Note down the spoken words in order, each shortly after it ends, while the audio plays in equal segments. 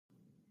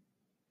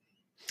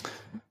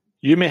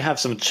You may have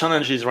some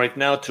challenges right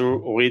now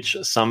to reach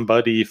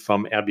somebody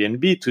from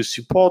Airbnb to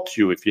support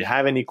you. If you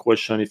have any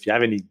question, if you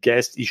have any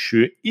guest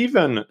issue,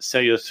 even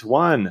serious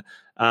one,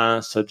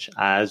 such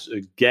as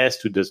a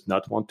guest who does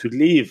not want to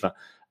leave,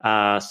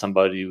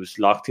 somebody who's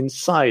locked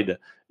inside,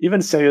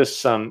 even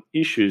serious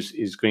issues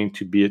is going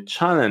to be a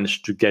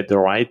challenge to get the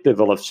right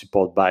level of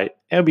support by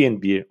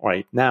Airbnb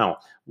right now.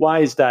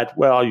 Why is that?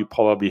 Well, you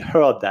probably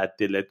heard that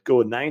they let go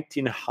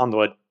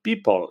 1,900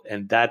 people,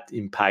 and that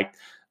impact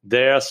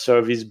their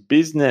service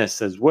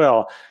business as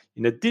well.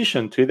 In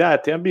addition to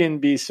that,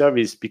 Airbnb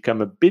service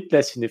become a bit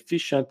less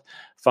inefficient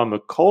from a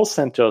call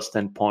center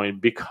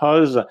standpoint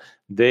because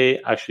they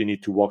actually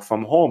need to work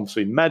from home. So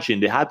imagine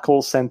they had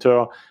call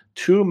center,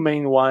 two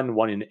main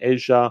one in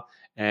Asia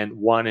and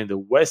one in the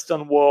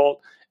Western world,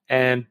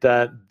 and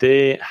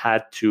they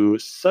had to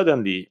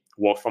suddenly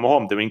work from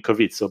home during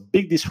COVID. So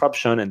big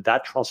disruption, and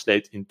that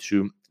translates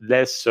into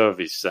less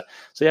service.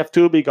 So you have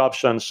two big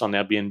options on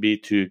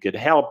Airbnb to get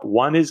help.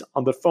 One is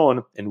on the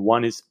phone and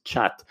one is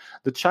chat.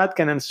 The chat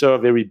can answer a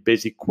very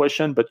basic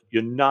question, but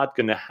you're not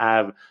going to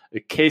have a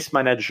case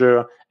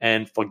manager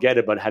and forget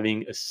about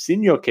having a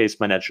senior case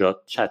manager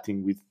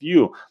chatting with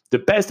you. The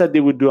best that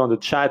they would do on the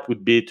chat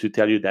would be to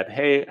tell you that,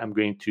 hey, I'm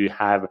going to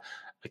have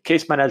a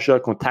case manager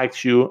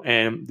contact you,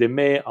 and they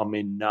may or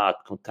may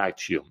not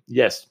contact you.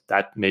 Yes,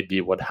 that may be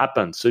what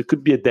happens. So it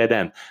could be a dead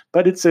end,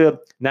 but it's a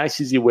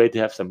nice, easy way to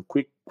have some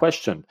quick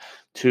question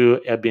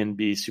to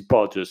Airbnb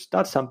supporters,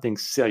 not something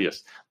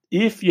serious.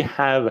 If you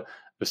have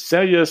a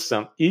serious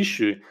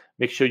issue,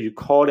 make sure you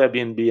call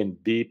Airbnb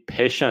and be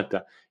patient.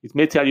 It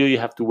may tell you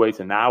have to wait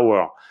an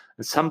hour,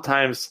 and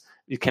sometimes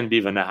it can be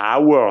even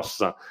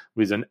hours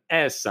with an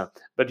S,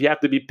 but you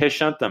have to be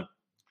patient.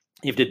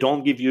 If they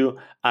don't give you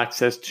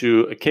access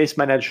to a case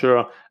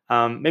manager,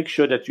 make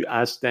sure that you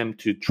ask them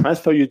to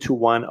transfer you to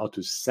one or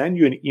to send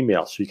you an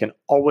email so you can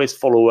always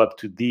follow up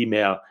to the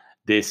email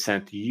they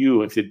sent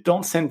you. If they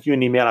don't send you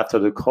an email after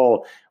the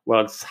call,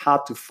 well, it's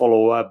hard to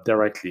follow up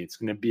directly. It's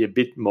going to be a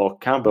bit more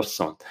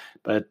cumbersome,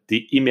 but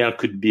the email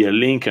could be a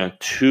link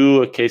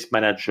to a case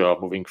manager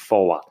moving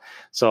forward.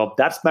 So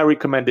that's my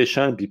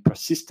recommendation. Be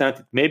persistent.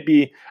 It may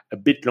be a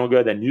bit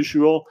longer than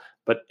usual,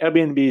 but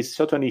Airbnb is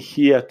certainly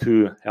here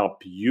to help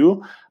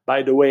you.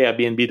 By the way,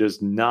 Airbnb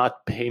does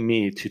not pay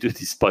me to do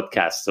this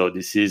podcast. So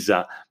this is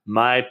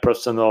my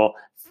personal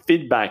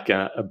feedback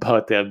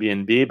about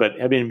Airbnb, but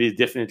Airbnb is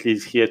definitely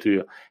here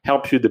to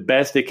help you the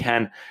best they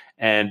can.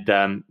 And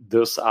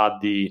those are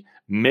the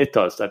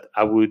methods that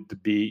I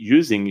would be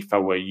using if I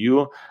were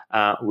you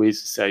with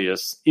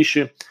serious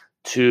issue,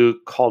 to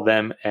call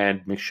them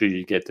and make sure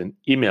you get an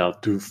email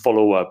to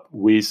follow up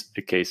with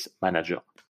a case manager.